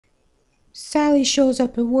Sally shows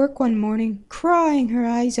up at work one morning, crying her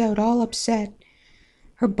eyes out, all upset.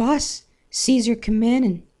 Her boss sees her come in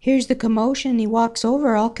and hears the commotion, and he walks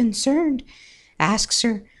over, all concerned, asks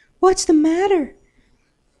her, "What's the matter?"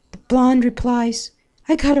 The blonde replies,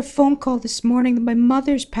 "I got a phone call this morning that my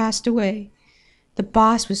mother's passed away." The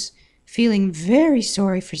boss was feeling very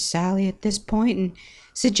sorry for Sally at this point and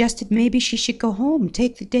suggested maybe she should go home,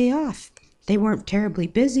 take the day off. They weren't terribly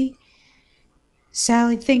busy.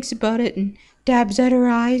 Sally thinks about it and dabs at her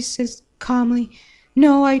eyes, says calmly,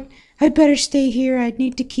 "No, I'd better stay here. I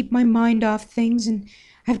need to keep my mind off things, and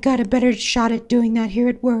I've got a better shot at doing that here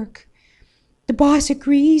at work." The boss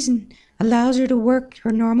agrees and allows her to work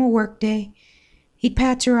her normal work day. He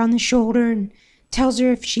pats her on the shoulder and tells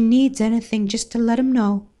her if she needs anything just to let him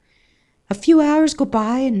know. A few hours go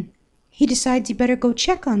by and he decides he better go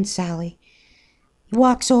check on Sally. He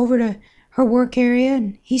walks over to her work area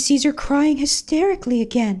and he sees her crying hysterically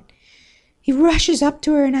again. He rushes up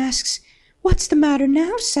to her and asks, "What's the matter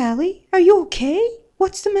now, Sally? Are you okay?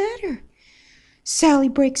 What's the matter?" Sally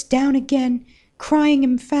breaks down again, crying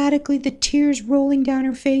emphatically, the tears rolling down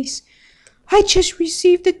her face. "I just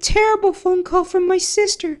received a terrible phone call from my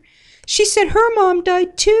sister. She said her mom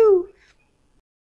died too.